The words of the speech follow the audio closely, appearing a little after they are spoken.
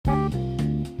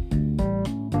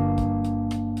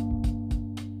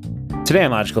Today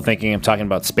on Logical Thinking, I'm talking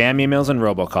about spam emails and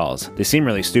robocalls. They seem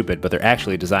really stupid, but they're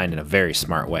actually designed in a very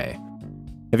smart way.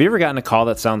 Have you ever gotten a call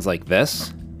that sounds like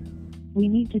this? We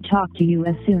need to talk to you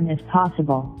as soon as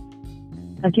possible.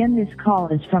 Again, this call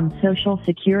is from Social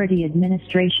Security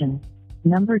Administration.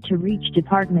 Number to reach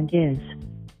department is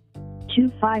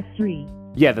 253.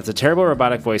 Yeah, that's a terrible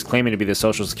robotic voice claiming to be the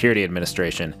Social Security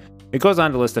Administration. It goes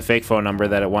on to list a fake phone number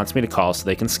that it wants me to call so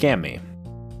they can scam me.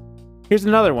 Here's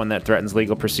another one that threatens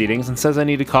legal proceedings and says I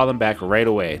need to call them back right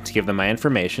away to give them my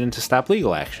information and to stop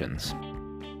legal actions.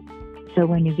 So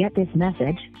when you get this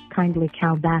message, kindly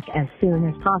call back as soon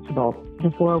as possible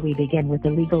before we begin with the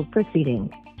legal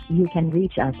proceeding. You can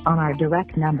reach us on our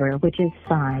direct number, which is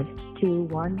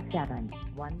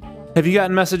 521717. Have you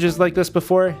gotten messages like this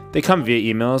before? They come via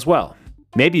email as well.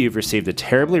 Maybe you've received a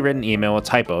terribly written email with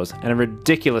typos and a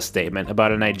ridiculous statement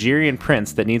about a Nigerian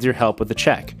prince that needs your help with a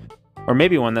check. Or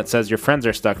maybe one that says your friends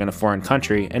are stuck in a foreign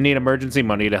country and need emergency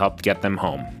money to help get them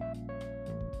home.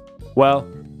 Well,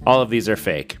 all of these are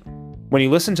fake. When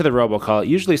you listen to the robocall, it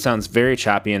usually sounds very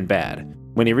choppy and bad.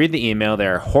 When you read the email,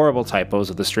 there are horrible typos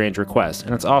with a strange request,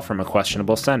 and it's all from a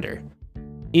questionable sender.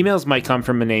 Emails might come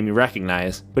from a name you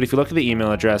recognize, but if you look at the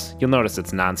email address, you'll notice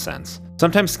it's nonsense.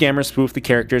 Sometimes scammers spoof the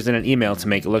characters in an email to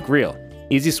make it look real.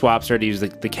 Easy swaps are to use the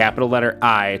capital letter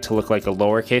I to look like a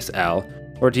lowercase l,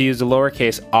 or to use the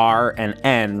lowercase r and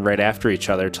n right after each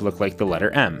other to look like the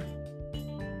letter m.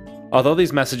 Although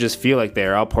these messages feel like they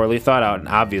are all poorly thought out and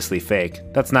obviously fake,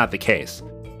 that's not the case.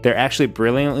 They're actually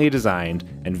brilliantly designed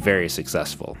and very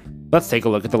successful. Let's take a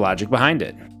look at the logic behind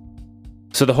it.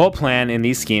 So the whole plan in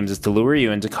these schemes is to lure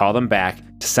you in to call them back,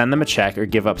 to send them a check, or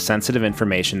give up sensitive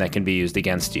information that can be used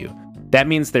against you. That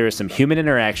means there is some human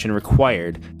interaction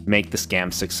required to make the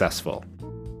scam successful.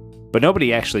 But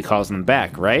nobody actually calls them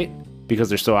back, right? Because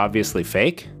they're so obviously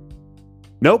fake?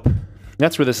 Nope.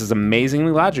 That's where this is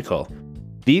amazingly logical.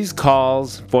 These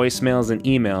calls, voicemails, and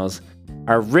emails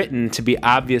are written to be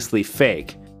obviously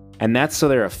fake, and that's so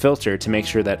they're a filter to make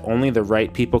sure that only the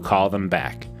right people call them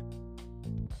back.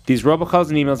 These robocalls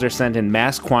and emails are sent in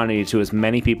mass quantity to as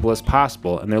many people as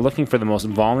possible, and they're looking for the most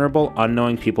vulnerable,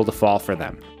 unknowing people to fall for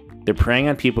them. They're preying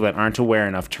on people that aren't aware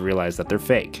enough to realize that they're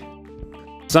fake.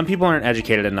 Some people aren't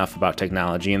educated enough about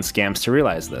technology and scams to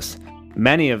realize this.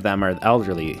 Many of them are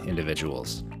elderly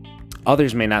individuals.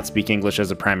 Others may not speak English as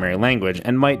a primary language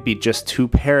and might be just too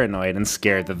paranoid and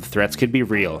scared that the threats could be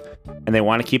real, and they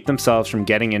want to keep themselves from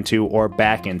getting into or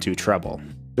back into trouble.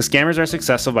 The scammers are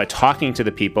successful by talking to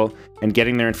the people and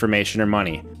getting their information or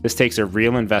money. This takes a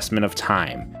real investment of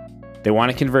time. They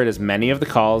want to convert as many of the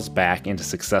calls back into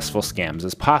successful scams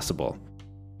as possible.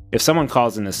 If someone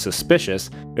calls in as suspicious,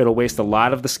 it'll waste a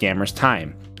lot of the scammer's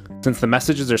time. Since the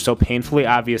messages are so painfully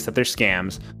obvious that they're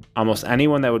scams, almost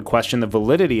anyone that would question the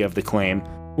validity of the claim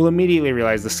will immediately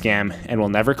realize the scam and will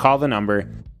never call the number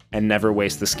and never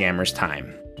waste the scammer's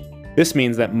time. This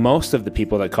means that most of the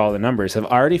people that call the numbers have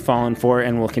already fallen for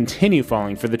and will continue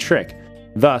falling for the trick.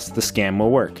 Thus, the scam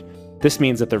will work. This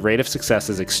means that the rate of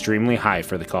success is extremely high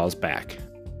for the calls back.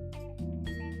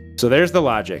 So there's the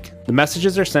logic. The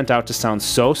messages are sent out to sound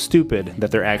so stupid that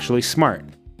they're actually smart.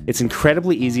 It's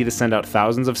incredibly easy to send out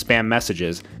thousands of spam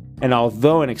messages, and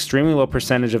although an extremely low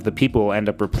percentage of the people will end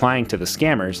up replying to the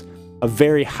scammers, a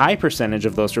very high percentage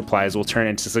of those replies will turn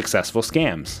into successful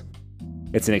scams.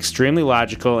 It's an extremely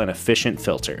logical and efficient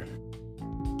filter.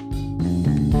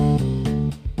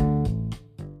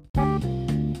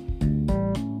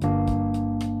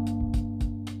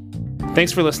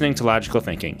 Thanks for listening to Logical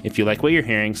Thinking. If you like what you're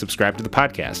hearing, subscribe to the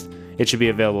podcast. It should be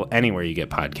available anywhere you get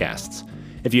podcasts.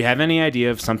 If you have any idea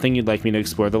of something you'd like me to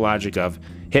explore the logic of,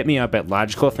 hit me up at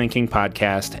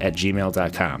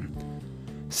logicalthinkingpodcast@gmail.com.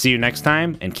 See you next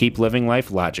time, and keep living life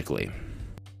logically.